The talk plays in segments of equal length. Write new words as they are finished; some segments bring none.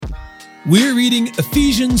We're reading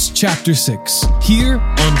Ephesians chapter 6 here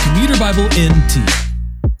on Commuter Bible NT.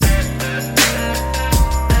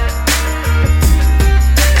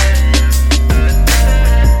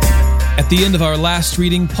 At the end of our last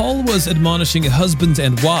reading, Paul was admonishing husbands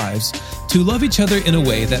and wives to love each other in a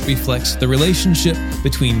way that reflects the relationship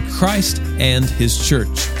between Christ and his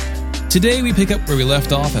church. Today we pick up where we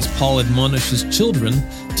left off as Paul admonishes children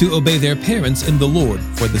to obey their parents in the Lord,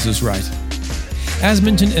 for this is right. As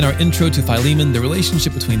mentioned in our intro to Philemon, the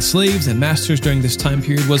relationship between slaves and masters during this time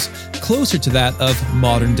period was closer to that of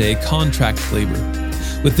modern-day contract labor.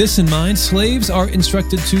 With this in mind, slaves are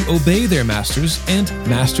instructed to obey their masters, and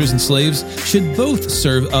masters and slaves should both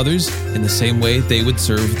serve others in the same way they would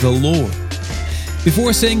serve the Lord.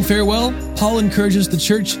 Before saying farewell, Paul encourages the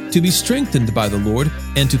church to be strengthened by the Lord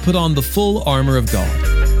and to put on the full armor of God.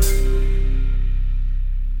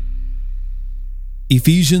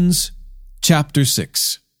 Ephesians chapter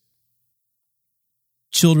 6.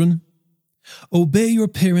 Children, obey your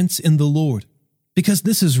parents in the Lord, because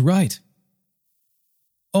this is right.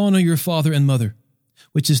 Honor your father and mother,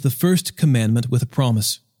 which is the first commandment with a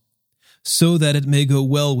promise, so that it may go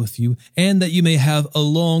well with you and that you may have a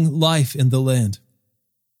long life in the land.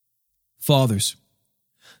 Fathers,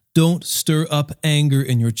 don't stir up anger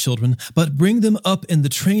in your children, but bring them up in the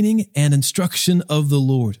training and instruction of the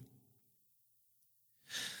Lord.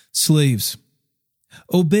 Slaves,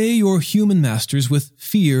 obey your human masters with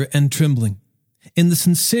fear and trembling, in the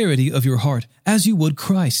sincerity of your heart, as you would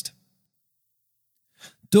Christ.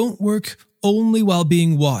 Don't work only while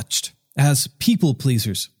being watched, as people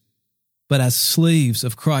pleasers, but as slaves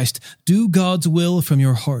of Christ. Do God's will from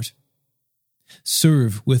your heart.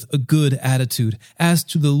 Serve with a good attitude, as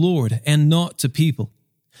to the Lord and not to people,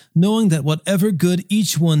 knowing that whatever good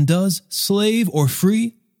each one does, slave or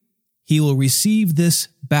free, he will receive this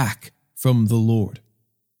back from the Lord.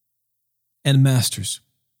 And masters,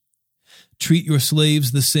 treat your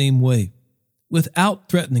slaves the same way, without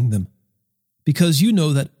threatening them, because you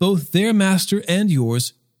know that both their master and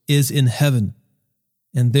yours is in heaven,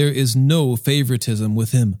 and there is no favoritism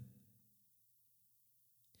with him.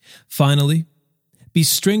 Finally, be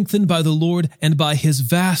strengthened by the Lord and by his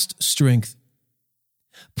vast strength.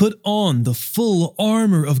 Put on the full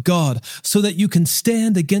armor of God so that you can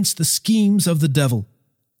stand against the schemes of the devil.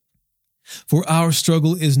 For our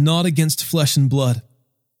struggle is not against flesh and blood,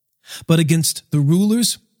 but against the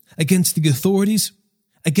rulers, against the authorities,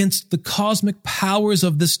 against the cosmic powers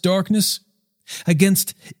of this darkness,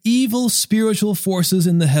 against evil spiritual forces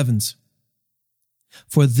in the heavens.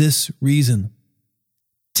 For this reason,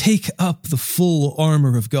 take up the full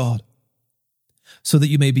armor of God, so that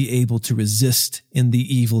you may be able to resist in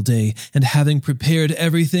the evil day, and having prepared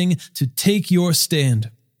everything, to take your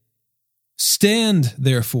stand. Stand,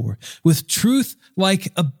 therefore, with truth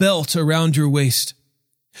like a belt around your waist,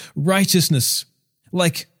 righteousness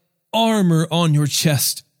like armor on your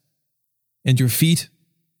chest, and your feet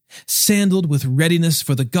sandaled with readiness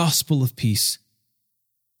for the gospel of peace.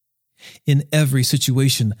 In every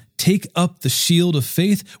situation, take up the shield of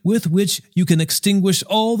faith with which you can extinguish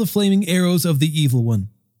all the flaming arrows of the evil one.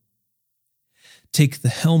 Take the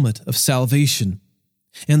helmet of salvation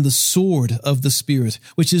and the sword of the Spirit,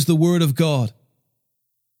 which is the word of God.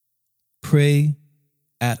 Pray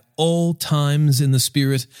at all times in the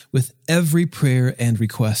Spirit with every prayer and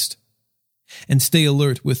request, and stay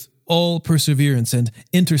alert with all perseverance and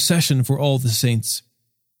intercession for all the saints.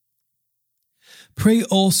 Pray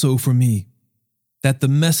also for me, that the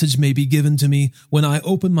message may be given to me when I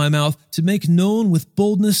open my mouth to make known with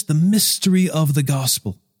boldness the mystery of the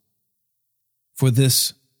gospel. For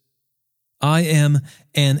this, I am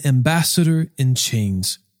an ambassador in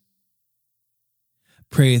chains.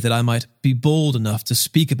 Pray that I might be bold enough to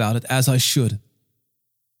speak about it as I should.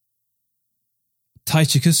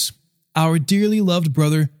 Tychicus, our dearly loved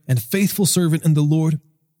brother and faithful servant in the Lord,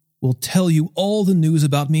 will tell you all the news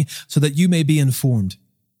about me so that you may be informed.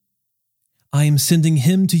 I am sending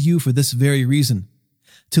him to you for this very reason,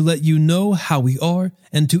 to let you know how we are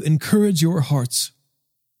and to encourage your hearts.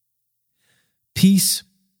 Peace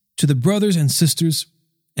to the brothers and sisters,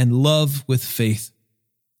 and love with faith,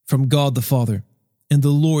 from God the Father and the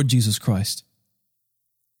Lord Jesus Christ.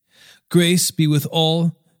 Grace be with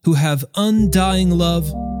all who have undying love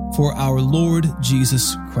for our Lord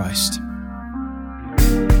Jesus Christ.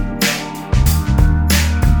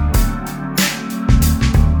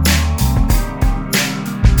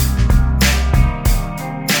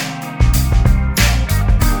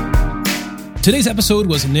 Today's episode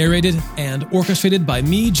was narrated and orchestrated by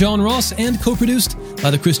me, John Ross, and co-produced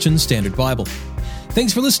by the Christian Standard Bible.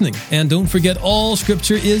 Thanks for listening, and don't forget all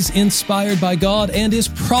Scripture is inspired by God and is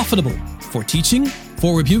profitable for teaching,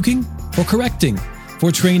 for rebuking, for correcting,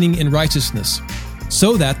 for training in righteousness,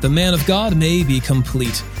 so that the man of God may be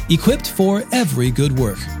complete, equipped for every good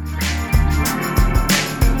work.